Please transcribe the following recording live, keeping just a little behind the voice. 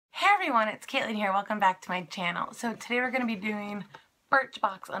everyone, it's Caitlin here. Welcome back to my channel. So today we're going to be doing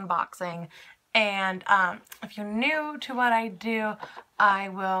Birchbox unboxing, and if you're new to what I do, I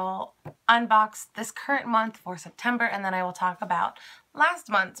will unbox this current month for September, and then I will talk about last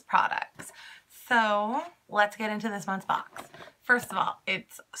month's products. So let's get into this month's box. First of all,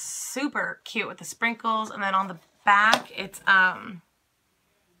 it's super cute with the sprinkles, and then on the back it's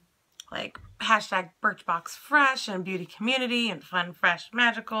like hashtag Birchbox Fresh and beauty community and fun, fresh,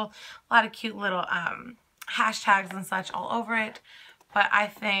 magical. A lot of cute little hashtags and such all over it. But I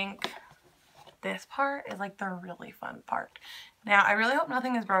think this part is like the really fun part. Now, I really hope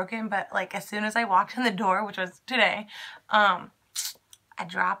nothing is broken, but like as soon as I walked in the door, which was today, I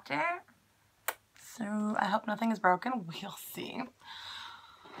dropped it. So I hope nothing is broken. We'll see.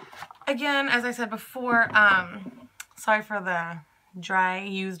 Again, as I said before, sorry for the dry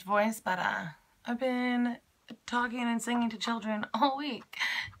used voice, but I've been talking and singing to children all week,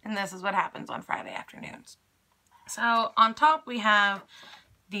 and this is what happens on Friday afternoons. So on top we have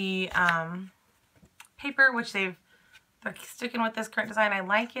the paper, which they're sticking with this current design. I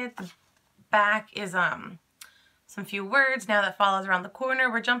like it. The back is some few words. Now that fall is around the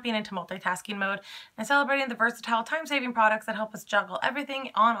corner, we're jumping into multitasking mode and celebrating the versatile, time-saving products that help us juggle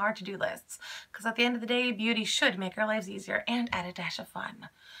everything on our to-do lists. Because at the end of the day, beauty should make our lives easier and add a dash of fun.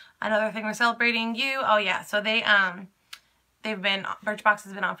 Another thing we're celebrating oh yeah, so Birchbox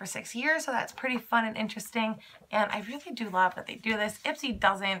has been on for 6 years, so that's pretty fun and interesting. And I really do love that they do this. Ipsy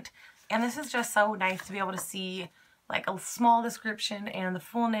doesn't, and this is just so nice to be able to see like a small description and the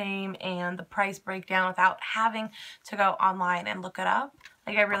full name and the price breakdown without having to go online and look it up.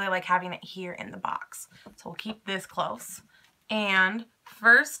 Like, I really like having it here in the box. So we'll keep this close. And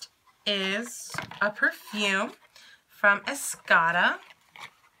first is a perfume from Escada.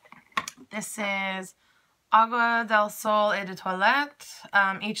 This is Agua del Sol et de Toilette.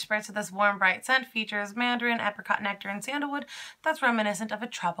 Each spritz of this warm, bright scent features mandarin, apricot nectar, and sandalwood that's reminiscent of a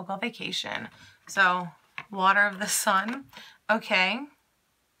tropical vacation. So, water of the sun. Okay.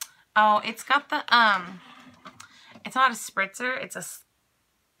 Oh, it's got the, it's not a spritzer, it's a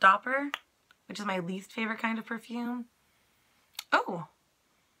stopper, which is my least favorite kind of perfume. Oh,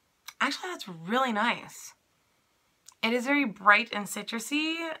 actually that's really nice. It is very bright and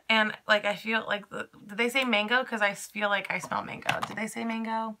citrusy, and like I feel like, did they say mango? Because I feel like I smell mango. Did they say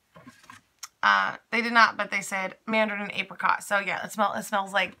mango? They did not, but they said mandarin and apricot. So yeah, it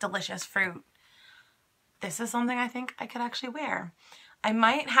smells like delicious fruit. This is something I think I could actually wear. I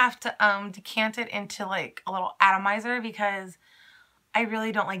might have to decant it into like a little atomizer because I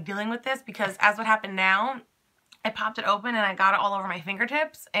really don't like dealing with this, because as what happened now, I popped it open and I got it all over my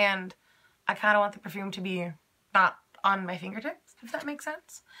fingertips, and I kind of want the perfume to be not on my fingertips, if that makes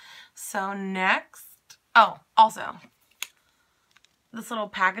sense. So next, oh, also, this little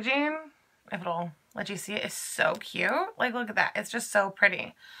packaging, if it'll let you see it, is so cute. Like, look at that. It's just so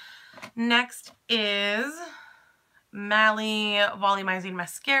pretty. Next is Mally Volumizing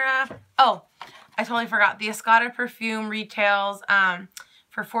Mascara. Oh, I totally forgot. The Escada perfume retails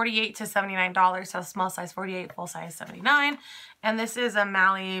for $48 to $79. So small size 48, full size 79. And this is a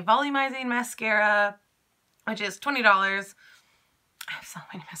Mally Volumizing Mascara, which is $20. I have so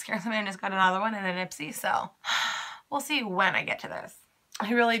many mascaras, and I just got another one and an Ipsy, so we'll see when I get to this.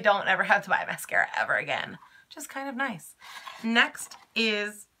 I really don't ever have to buy mascara ever again. Just kind of nice. Next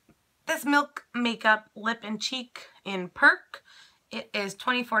is this Milk Makeup Lip and Cheek in Perk. It is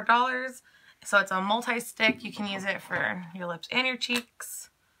 $24. So it's a multi-stick. You can use it for your lips and your cheeks.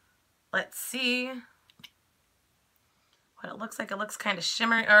 Let's see what it looks like. It looks kind of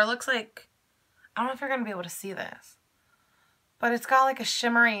shimmery, or it looks like, I don't know if you're going to be able to see this, but it's got like a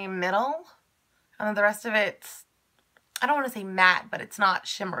shimmery middle, and then the rest of it's, I don't want to say matte, but it's not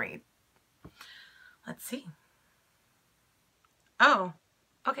shimmery. Let's see. Oh,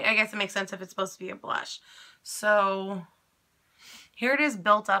 okay, I guess it makes sense if it's supposed to be a blush. So here it is,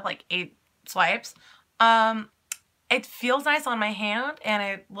 built up like 8 swipes. It feels nice on my hand, and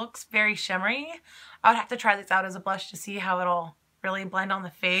it looks very shimmery. I would have to try this out as a blush to see how it'll really blend on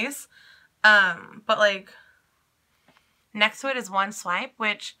the face. But like next to it is one swipe,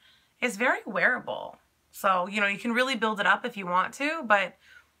 which is very wearable. So, you know, you can really build it up if you want to, but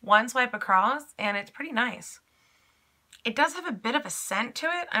one swipe across and it's pretty nice. It does have a bit of a scent to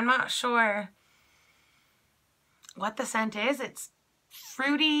it. I'm not sure what the scent is. It's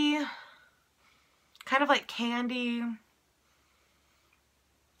fruity, kind of like candy.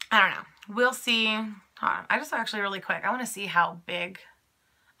 I don't know. We'll see. Hold on. I just actually really quick, I want to see how big.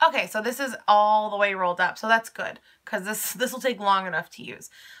 Okay, so this is all the way rolled up, so that's good, because this will take long enough to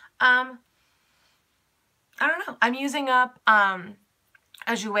use. I don't know. I'm using up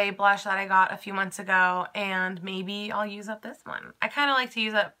a Jouer blush that I got a few months ago, and maybe I'll use up this one. I kind of like to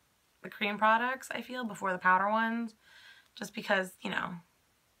use up the cream products, I feel, before the powder ones, just because, you know,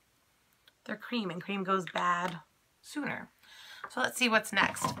 they're cream and cream goes bad sooner. So let's see what's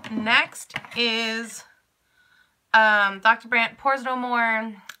next. Next is Dr. Brandt Pores No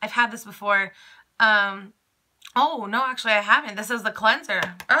More. I've had this before. Oh, no, actually I haven't. This is the cleanser.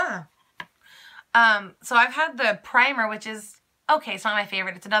 So I've had the primer, which is, okay, it's not my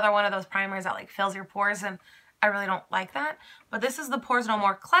favorite. It's another one of those primers that like fills your pores, and I really don't like that. But this is the Pores No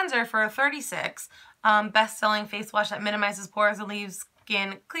More cleanser for $36. Best-selling face wash that minimizes pores and leaves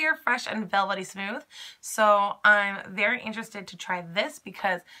skin clear, fresh, and velvety smooth. So I'm very interested to try this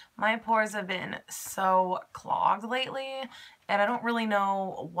because my pores have been so clogged lately, and I don't really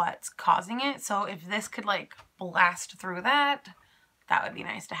know what's causing it. So if this could like blast through that, that would be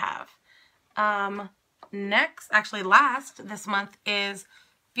nice to have. Next, actually last this month, is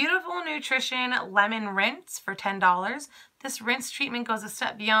Beautiful Nutrition Lemon Rinse for $10. This rinse treatment goes a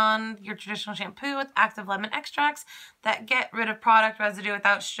step beyond your traditional shampoo with active lemon extracts that get rid of product residue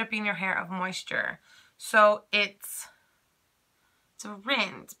without stripping your hair of moisture. So it's a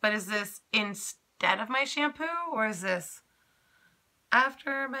rinse, but is this instead of my shampoo, or is this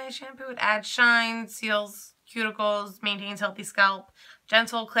after my shampoo? It adds shine, seals cuticles, maintains healthy scalp,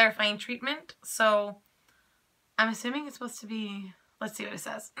 gentle clarifying treatment. So I'm assuming it's supposed to be, let's see what it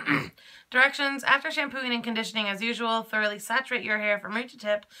says. Directions: after shampooing and conditioning as usual, thoroughly saturate your hair from root to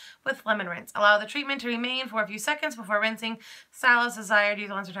tip with lemon rinse. Allow the treatment to remain for a few seconds before rinsing. Style as desired. Use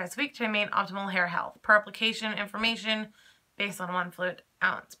once or twice a week to maintain optimal hair health. Per application information based on 1 fluid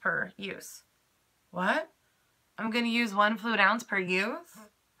ounce per use. What? I'm going to use 1 fluid ounce per use?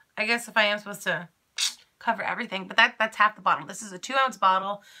 I guess if I am supposed to cover everything, but that's half the bottle. This is a 2-ounce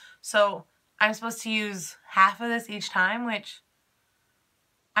bottle, so I'm supposed to use half of this each time, which,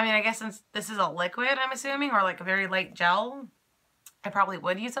 I mean, I guess since this is a liquid, I'm assuming, or like a very light gel, I probably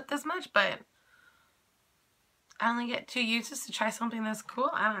would use up this much, but I only get 2 uses to try something this cool.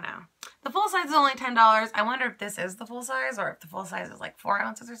 I don't know. The full size is only $10. I wonder if this is the full size, or if the full size is like 4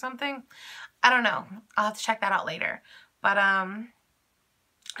 ounces or something. I don't know. I'll have to check that out later. But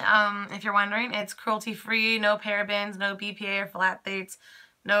if you're wondering, it's cruelty-free, no parabens, no BPA or phthalates,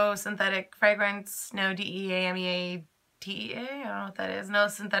 no synthetic fragrance, no DEA, MEA, TEA, I don't know what that is, no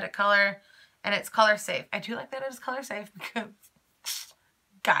synthetic color, and it's color safe. I do like that it is color safe because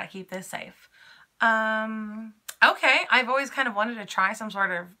gotta keep this safe. Okay, I've always kind of wanted to try some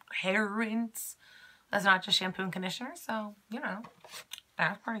sort of hair rinse that's not just shampoo and conditioner, so, you know,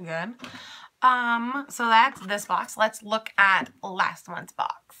 that's pretty good. So that's this box. Let's look at last month's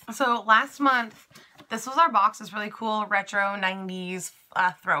box. So last month, this was our box. It's really cool, retro 90s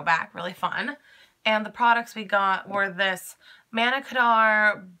throwback, really fun. And the products we got were this Manna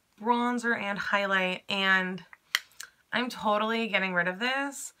Kadar bronzer and highlight, and I'm totally getting rid of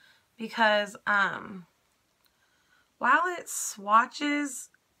this because while it swatches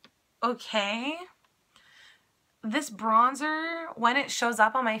okay, this bronzer, when it shows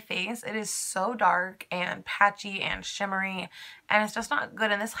up on my face, it is so dark and patchy and shimmery, and it's just not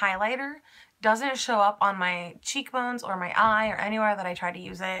good. And this highlighter doesn't show up on my cheekbones or my eye or anywhere that I try to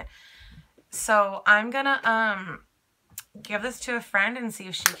use it. So I'm gonna give this to a friend and see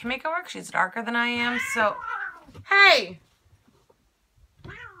if she can make it work. She's darker than I am, so hey!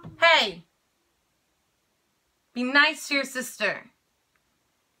 Hey! Be nice to your sister.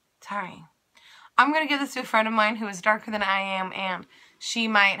 Sorry. I'm going to give this to a friend of mine who is darker than I am, and she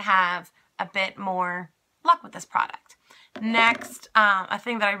might have a bit more luck with this product. Next, a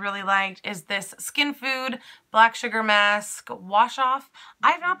thing that I really liked is this Skin Food Black Sugar Mask Wash Off.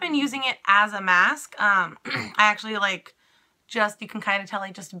 I've not been using it as a mask. I actually like just, you can kind of tell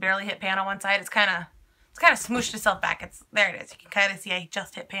I just barely hit pan on one side. It's kind of smooshed itself back. There it is. You can kind of see I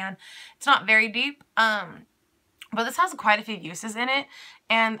just hit pan. It's not very deep. But this has quite a few uses in it,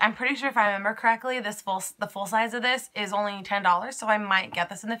 and I'm pretty sure if I remember correctly, the full size of this is only $10, so I might get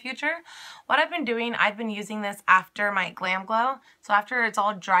this in the future. What I've been doing, I've been using this after my Glam Glow, so after it's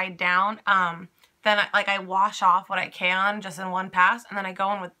all dried down, then I wash off what I can just in one pass, and then I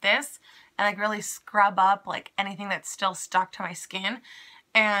go in with this and like really scrub up like anything that's still stuck to my skin,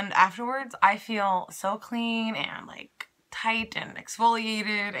 and afterwards I feel so clean and like tight and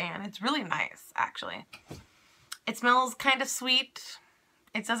exfoliated, and it's really nice actually. It smells kind of sweet.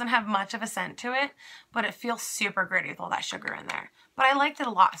 It doesn't have much of a scent to it, but it feels super gritty with all that sugar in there. But I liked it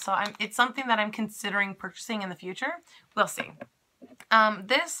a lot, so it's something that I'm considering purchasing in the future. We'll see.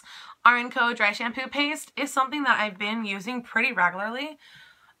 This R & Co Dry Shampoo Paste is something that I've been using pretty regularly.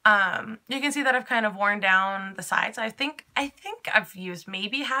 You can see that I've kind of worn down the sides. I think I've used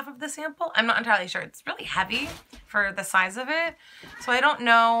maybe half of the sample. I'm not entirely sure. It's really heavy for the size of it. So I don't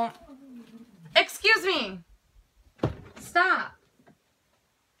know. Excuse me. Stop.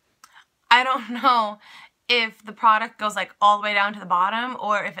 I don't know if the product goes like all the way down to the bottom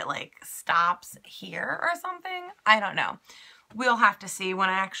or if it like stops here or something. I don't know. We'll have to see when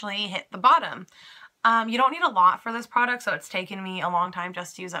I actually hit the bottom. You don't need a lot for this product, so it's taken me a long time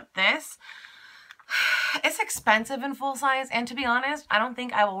just to use up this. It's expensive in full size, and to be honest, I don't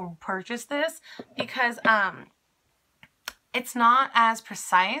think I will purchase this because it's not as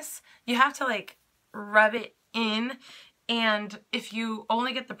precise. You have to like rub it in, and if you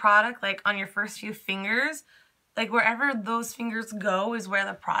only get the product like on your first few fingers, like wherever those fingers go is where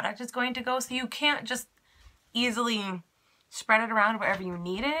the product is going to go, so you can't just easily spread it around wherever you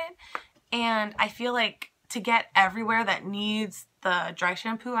need it. And I feel like to get everywhere that needs the dry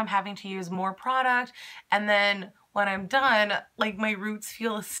shampoo, I'm having to use more product. And then when I'm done, like my roots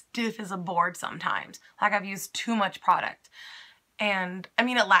feel as stiff as a board sometimes. Like I've used too much product. And I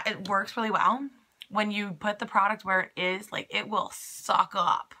mean, it works really well. When you put the product where it is, like it will suck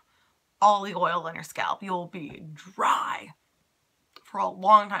up all the oil on your scalp. You'll be dry for a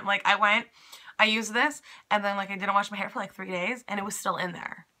long time. Like I used this and then like I didn't wash my hair for like 3 days and it was still in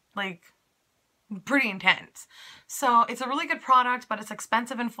there. Like pretty intense. So it's a really good product, but it's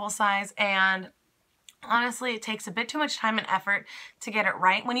expensive in full size, and honestly it takes a bit too much time and effort to get it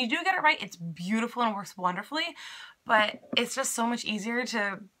right. When you do get it right, it's beautiful and works wonderfully, but it's just so much easier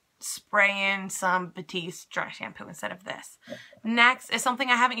to spray in some Batiste dry shampoo instead of this. Next is something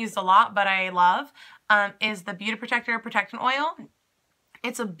I haven't used a lot but I love, is the Beauty Protector Protectant Oil.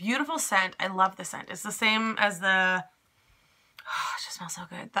 It's a beautiful scent. I love the scent. It's the same as the, oh, it just smells so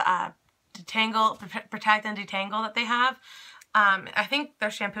good, the Detangle, Protect and Detangle that they have. I think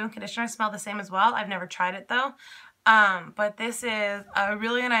their shampoo and conditioner smell the same as well. I've never tried it though. But this is a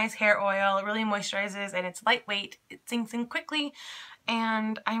really nice hair oil. It really moisturizes and it's lightweight. It sinks in quickly.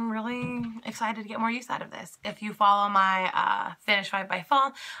 And I'm really excited to get more use out of this. If you follow my Finish 5 by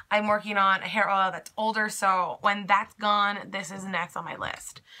Fall, I'm working on a hair oil that's older. So when that's gone, this is next on my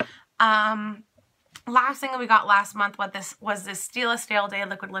list. Last thing that we got last month was this Stila Stale Day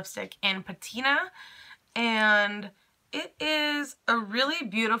liquid lipstick in Patina, and it is a really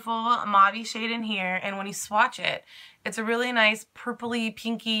beautiful mauve shade in here, and when you swatch it, it's a really nice purpley,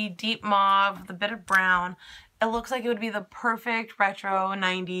 pinky, deep mauve with a bit of brown. It looks like it would be the perfect retro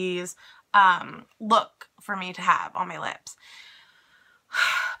 90s look for me to have on my lips.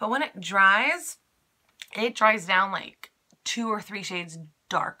 But when it dries down like 2 or 3 shades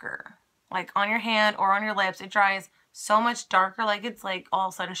darker. Like on your hand or on your lips, it dries so much darker, like it's like all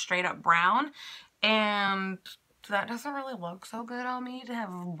of a sudden straight up brown. And that doesn't really look so good on me to have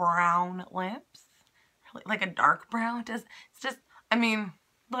brown lips. Like a dark brown. It's just, I mean,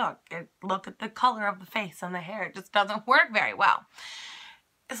 look at the color of the face and the hair. It just doesn't work very well.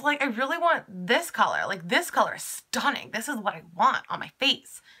 It's like I really want this color. Like this color is stunning. This is what I want on my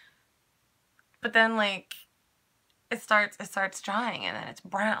face. But then like it starts drying and then it's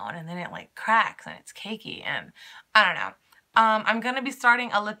brown and then it like cracks and it's cakey and I don't know. I'm going to be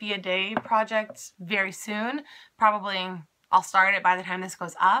starting a Lippy a Day project very soon. Probably I'll start it by the time this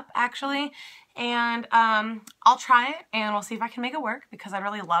goes up actually. And I'll try it and we'll see if I can make it work because I'd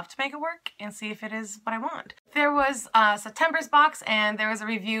really love to make it work and see if it is what I want. There was September's box and there was a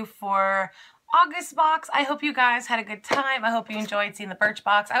review for August box. I hope you guys had a good time. I hope you enjoyed seeing the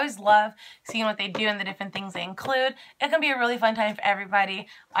Birchbox. I always love seeing what they do and the different things they include. It can be a really fun time for everybody.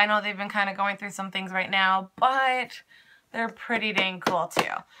 I know they've been kind of going through some things right now, but they're pretty dang cool too.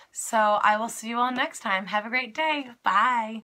 So I will see you all next time. Have a great day. Bye.